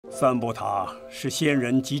三步塔是仙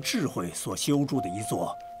人及智慧所修筑的一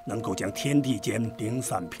座能够将天地间零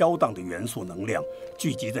散飘荡的元素能量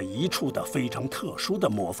聚集在一处的非常特殊的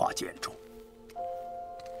魔法建筑。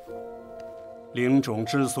灵种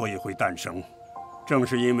之所以会诞生，正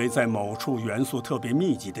是因为在某处元素特别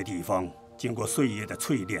密集的地方，经过岁月的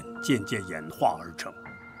淬炼，渐渐演化而成。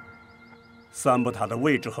三步塔的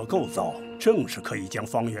位置和构造，正是可以将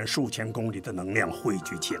方圆数千公里的能量汇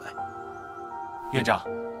聚起来。院长。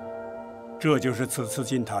 这就是此次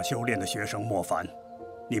进塔修炼的学生莫凡，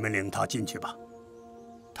你们领他进去吧。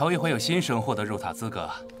头一回有新生获得入塔资格，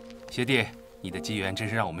学弟，你的机缘真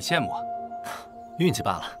是让我们羡慕啊！运气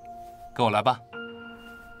罢了，跟我来吧。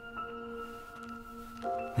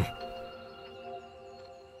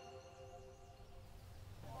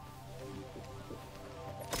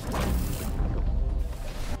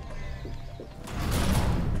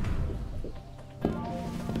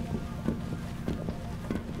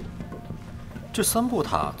这三步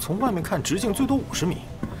塔从外面看直径最多50米，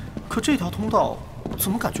可这条通道怎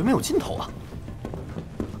么感觉没有尽头啊？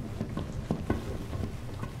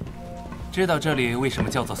知道这里为什么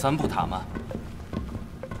叫做三步塔吗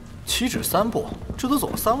7指3步，这都走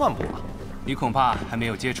了3万步了。你恐怕还没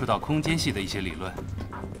有接触到空间系的一些理论。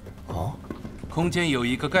哦，空间有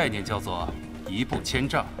一个概念叫做1步千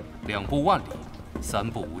丈，2步万里，3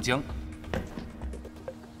步无疆。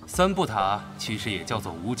三步塔其实也叫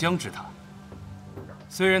做无疆之塔。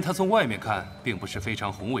 虽然它从外面看并不是非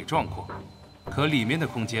常宏伟壮阔，可里面的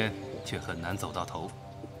空间却很难走到头。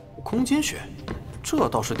空间学，这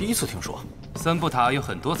倒是第一次听说。三步塔有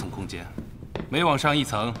很多层空间，每往上一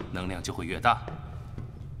层，能量就会越大。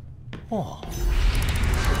哦，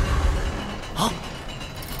啊！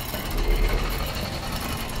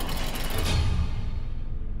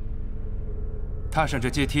踏上这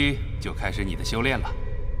阶梯，就开始你的修炼了。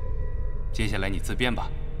接下来你自便吧。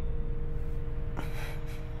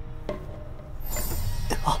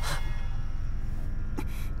 啊！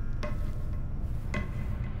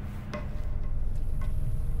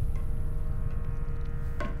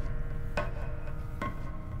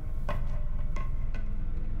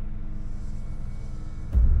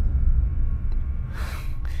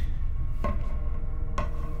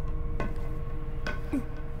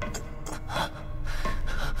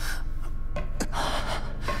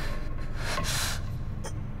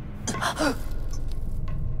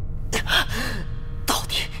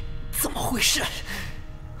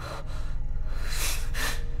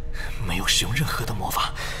没有使用任何的魔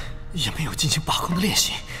法，也没有进行把控的练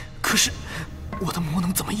习，可是我的魔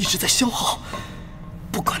能怎么一直在消耗？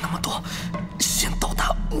不管那么多，先到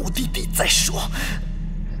达目的地再说。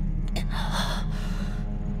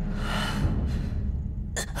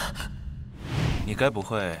你该不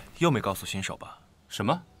会又没告诉新手吧？什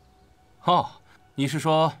么？哦，你是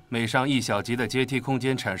说每上1小级的阶梯空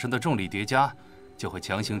间产生的重力叠加，就会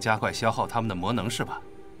强行加快消耗他们的魔能是吧？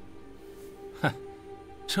哼，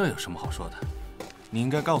这有什么好说的？你应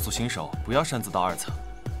该告诉新手不要擅自到2层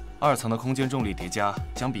，2层的空间重力叠加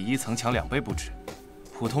将比1层强2倍不止。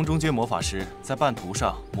普通中阶魔法师在半途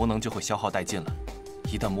上魔能就会消耗殆尽了，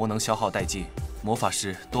一旦魔能消耗殆尽，魔法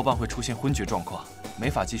师多半会出现昏厥状况，没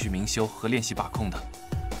法继续明修和练习把控的。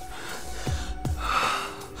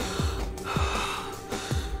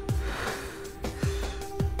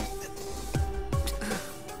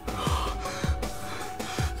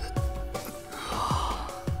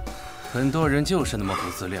 很多人就是那么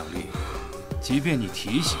不自量力，即便你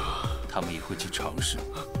提醒，他们也会去尝试。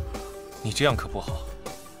你这样可不好。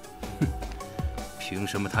哼，凭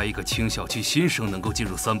什么他一个轻小期新生能够进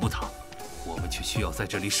入3步塔，我们却需要在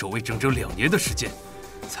这里守卫整整2年的时间，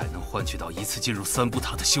才能换取到一次进入3步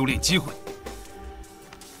塔的修炼机会？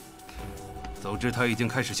总之，他已经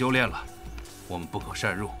开始修炼了，我们不可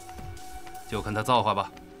擅入，就看他造化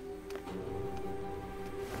吧。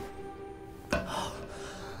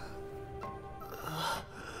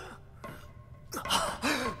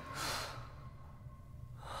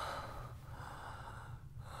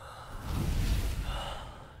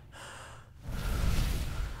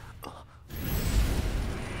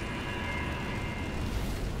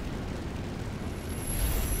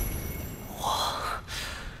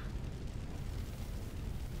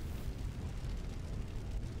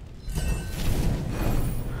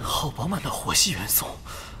 好饱满的火系元素。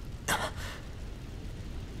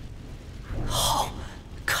好，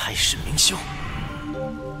开始明修。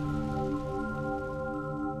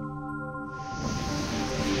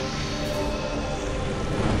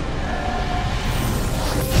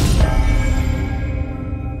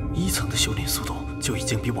1层的修炼速度就已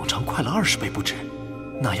经比往常快了20倍不止，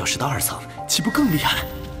那要是到2层，岂不更厉害？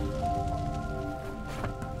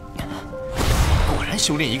然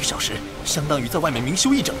修炼1个小时，相当于在外面明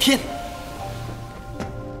修1整天。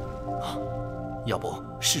要不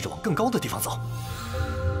试着往更高的地方走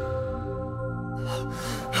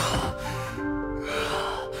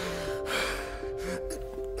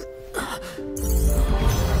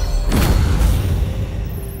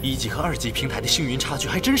？1级和2级平台的星云差距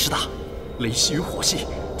还真是大，雷系与火系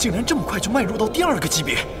竟然这么快就迈入到第2个级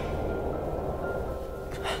别。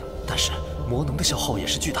但是魔能的消耗也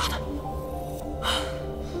是巨大的，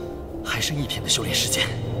还剩1天的修炼时间。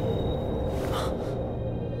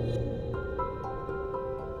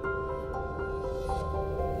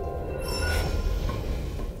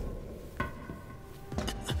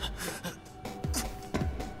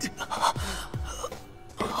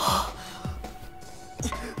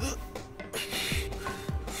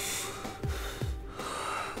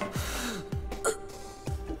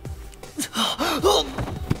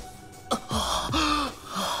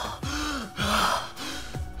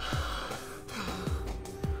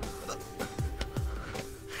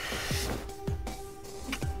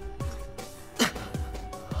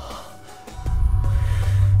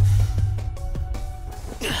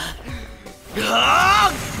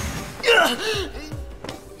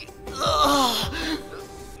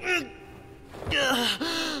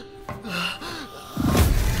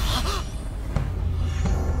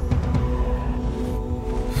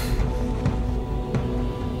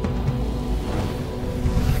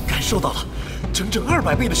感受到了整整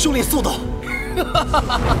200倍的修炼速度！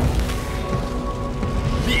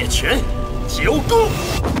猎拳九宫。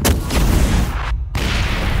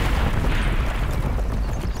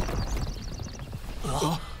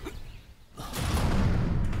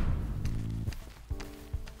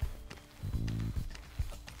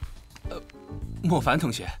莫凡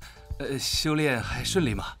同学，修炼还顺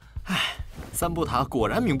利吗？唉，三步塔果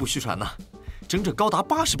然名不虚传呐，整整高达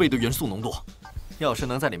80倍的元素浓度。要是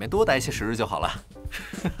能在里面多待些时日就好了。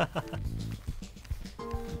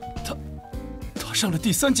他上了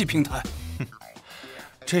第3级平台，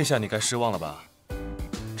这下你该失望了吧？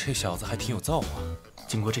这小子还挺有造化。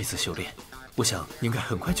经过这次修炼，我想应该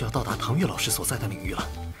很快就要到达唐月老师所在的领域了。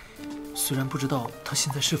虽然不知道他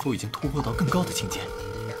现在是否已经突破到更高的境界，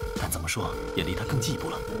但怎么说也离他更进一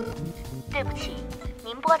步了。对不起，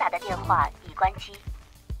您拨打的电话已关机。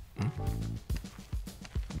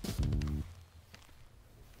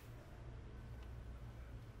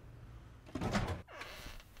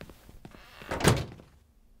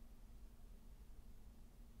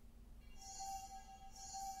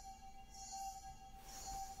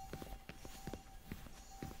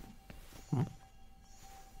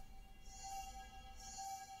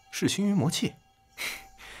是星云魔器，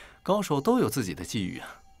高手都有自己的际遇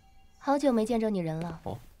啊。好久没见着你人了。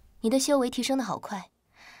哦，你的修为提升的好快，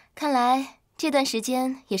看来这段时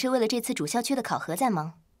间也是为了这次主校区的考核在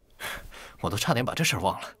忙。我都差点把这事儿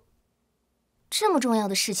忘了。这么重要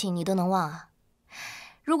的事情你都能忘啊？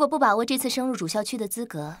如果不把握这次升入主校区的资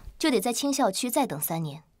格，就得在青校区再等3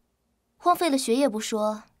年，荒废了学业不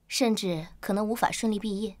说，甚至可能无法顺利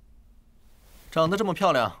毕业。长得这么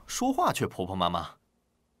漂亮，说话却婆婆妈妈。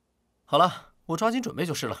好了，我抓紧准备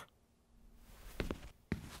就是了。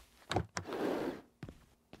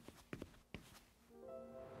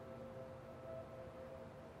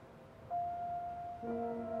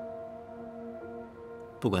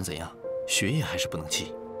不管怎样，学业还是不能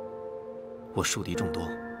弃。我树敌众多，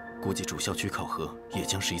估计主校区考核也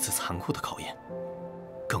将是一次残酷的考验，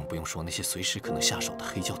更不用说那些随时可能下手的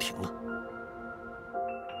黑教廷了。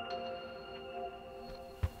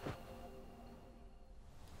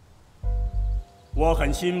我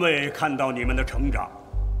很欣慰看到你们的成长，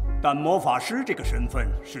但魔法师这个身份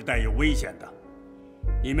是带有危险的。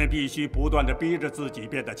你们必须不断地逼着自己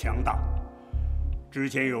变得强大。之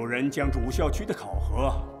前有人将主校区的考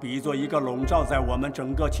核比作一个笼罩在我们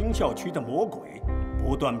整个青校区的魔鬼，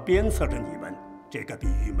不断鞭策着你们。这个比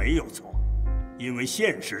喻没有错，因为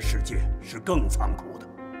现实世界是更残酷的。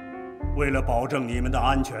为了保证你们的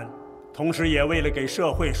安全，同时也为了给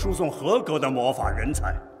社会输送合格的魔法人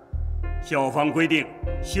才，校方规定，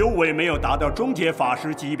修为没有达到中阶法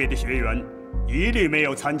师级别的学员，一律没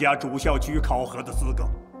有参加主校区考核的资格。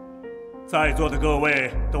在座的各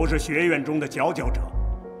位都是学院中的佼佼者，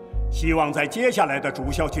希望在接下来的主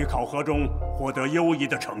校区考核中获得优异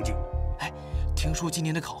的成绩。哎，听说今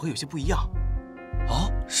年的考核有些不一样。哦，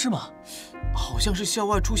是吗？好像是校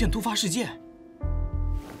外出现突发事件。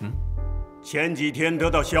前几天得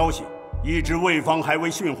到消息，一只魏方还未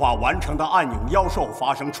驯化完成的暗影妖兽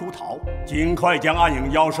发生出逃，尽快将暗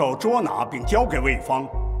影妖兽捉拿并交给魏方，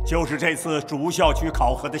就是这次主校区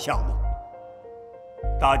考核的项目。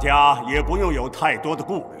大家也不用有太多的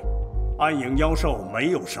顾虑，暗影妖兽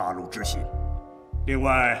没有杀戮之心。另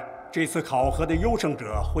外，这次考核的优胜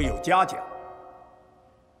者会有嘉奖，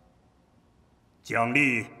奖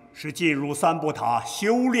励是进入三步塔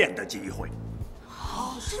修炼的机会。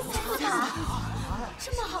三步塔，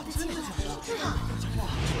这么好的机会，对啊，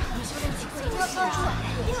要抓住，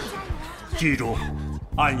一定要加油！记住，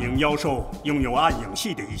暗影妖兽拥有暗影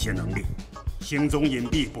系的一些能力，行踪隐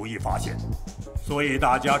蔽，不易发现。所以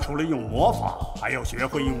大家除了用魔法，还要学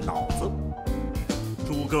会用脑子。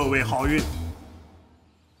祝各位好运！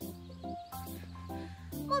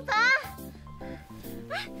莫凡，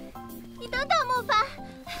你等等，莫凡，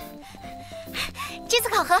这次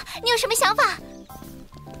考核你有什么想法？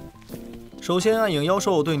首先，暗影妖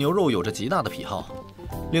兽对牛肉有着极大的癖好，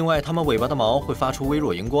另外，它们尾巴的毛会发出微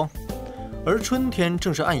弱荧光，而春天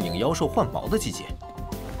正是暗影妖兽换毛的季节。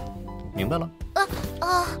明白了？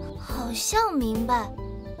好像明白。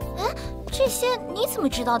哎，这些你怎么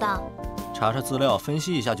知道的？查查资料，分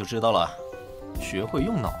析一下就知道了。学会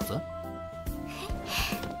用脑子。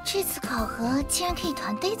这次考核竟然可以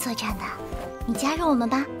团队作战的，你加入我们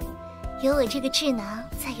吧。有我这个智囊，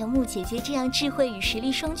再有木姐姐这样智慧与实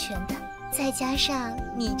力双全的，再加上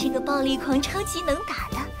你这个暴力狂超级能打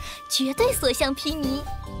的，绝对所向披靡。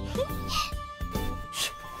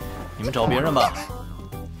你们找别人吧。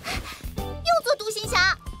又做独行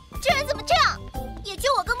侠，这人怎么这样？也就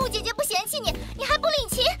我跟木姐姐不嫌弃你，你还不领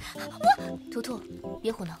情？我图图，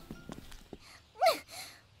别胡闹。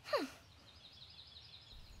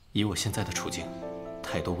以我现在的处境，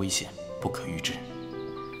太多危险不可预知。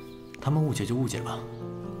他们误解就误解吧，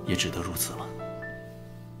也只得如此了。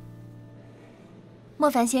莫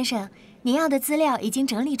凡先生，您要的资料已经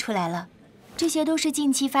整理出来了，这些都是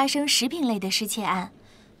近期发生食品类的失窃案，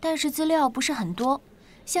但是资料不是很多。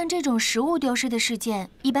像这种食物丢失的事件，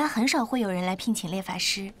一般很少会有人来聘请猎法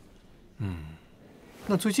师。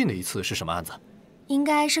那最近的一次是什么案子？应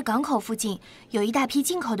该是港口附近有一大批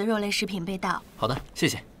进口的肉类食品被盗。好的，谢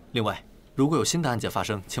谢。另外，如果有新的案件发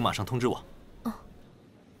生，请马上通知我。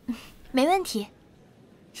没问题。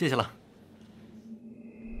谢谢了。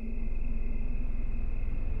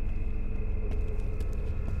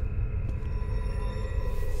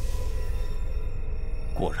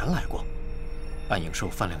果然来过。暗影兽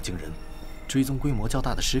饭量惊人，追踪规模较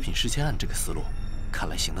大的食品失窃案，这个思路看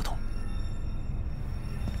来行得通。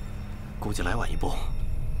估计来晚一步，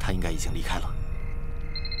他应该已经离开了。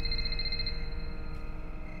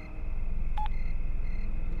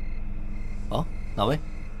哦，哪位？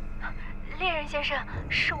猎人先生，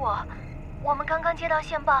是我。我们刚刚接到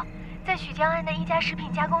线报，在许江岸的一家食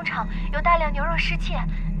品加工厂有大量牛肉失窃，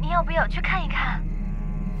您要不要去看一看？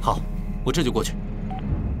好，我这就过去。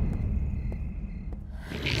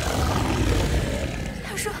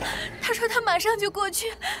他说他马上就过去。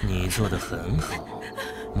你做得很好，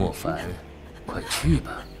莫凡，快去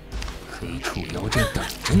吧，黑处妖正等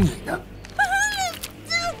着你呢。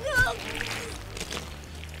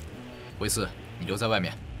维斯，你留在外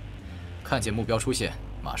面，看见目标出现，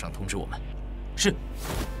马上通知我们。是。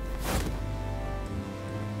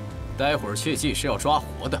待会儿切记是要抓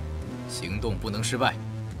活的，行动不能失败，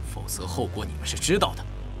否则后果你们是知道的。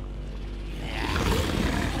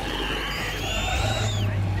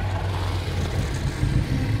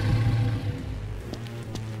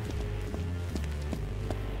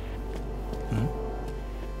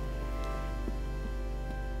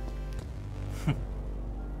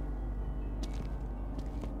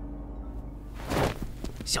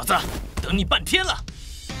小子，等你半天了！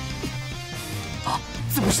啊，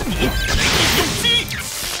怎么是你？动机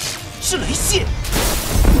是雷泄！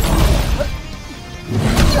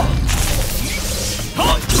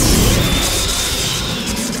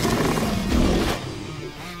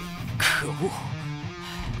可恶！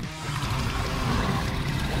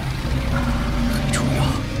黑虫妖，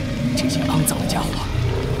这些肮脏的家伙，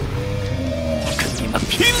我跟你们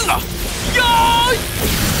拼了！呀！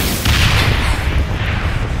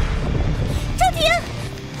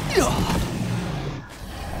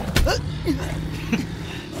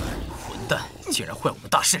混蛋，竟然坏我们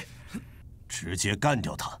大事！直接干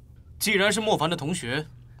掉他！既然是莫凡的同学，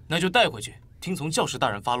那就带回去，听从教师大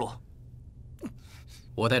人发落。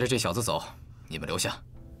我带着这小子走，你们留下，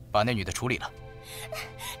把那女的处理了。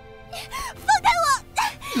放开我！放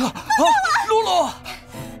开我！露露，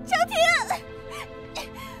小婷，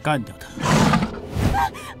干掉他！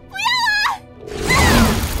不要啊！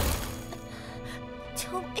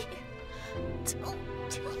救命！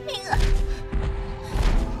救命啊！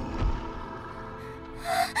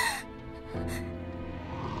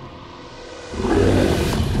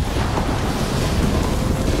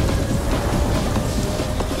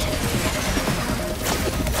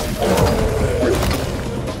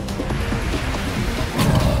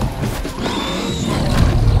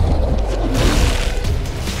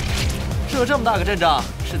设这么大个阵仗，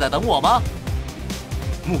是在等我吗？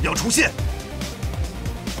目标出现。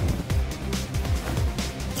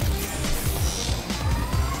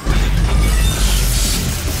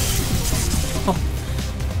哦，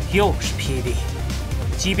又是霹雳，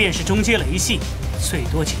即便是中阶雷系，最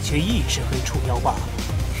多解决1只黑触妖罢了。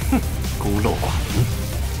哼，孤陋寡闻。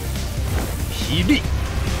霹雳，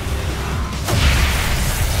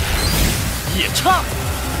夜叉。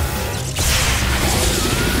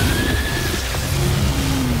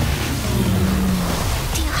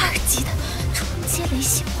 级的中阶雷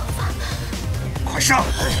系魔法，快上！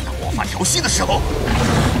到魔法调息的时候。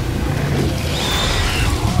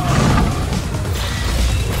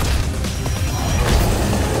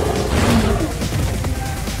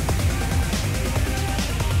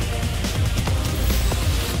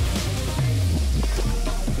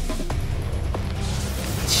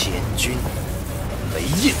千钧雷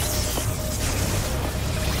印，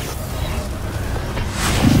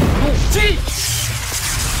怒击！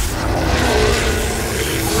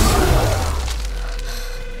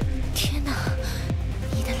 天哪，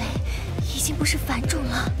你的雷已经不是凡种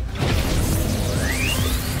了。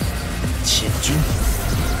千钧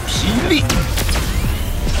霹雳，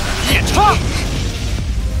夜叉！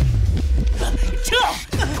撤！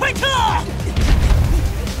快撤！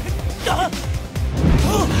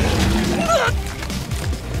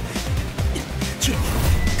这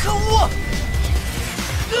可恶！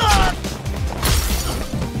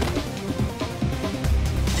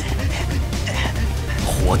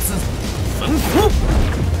火姿焚骨，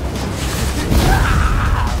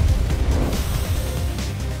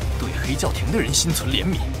对黑教廷的人心存怜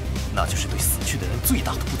悯，那就是对死去的人最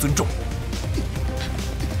大的不尊重。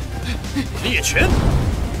猎拳，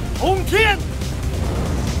通天！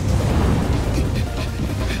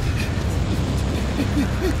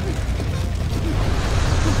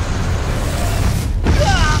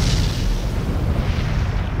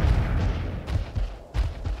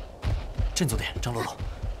振作点，张洛洛，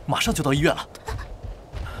马上就到医院了。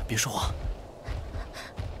别说话。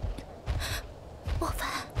莫凡，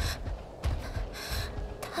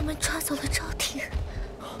他们抓走了赵婷。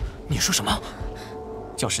你说什么？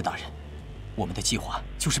教师大人，我们的计划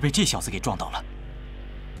就是被这小子给撞倒了。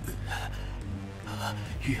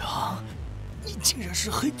宇航，你竟然是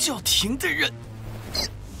黑教廷的人！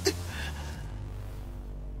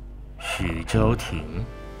许昭廷。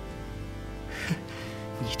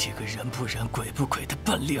 你这个人不人鬼不鬼的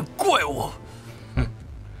笨脸怪物！哼，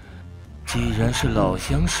既然是老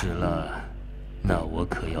相识了，那我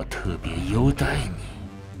可要特别优待你。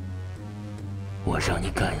我让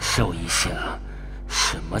你感受一下，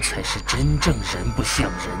什么才是真正人不像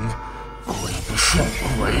人，鬼不像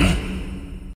鬼。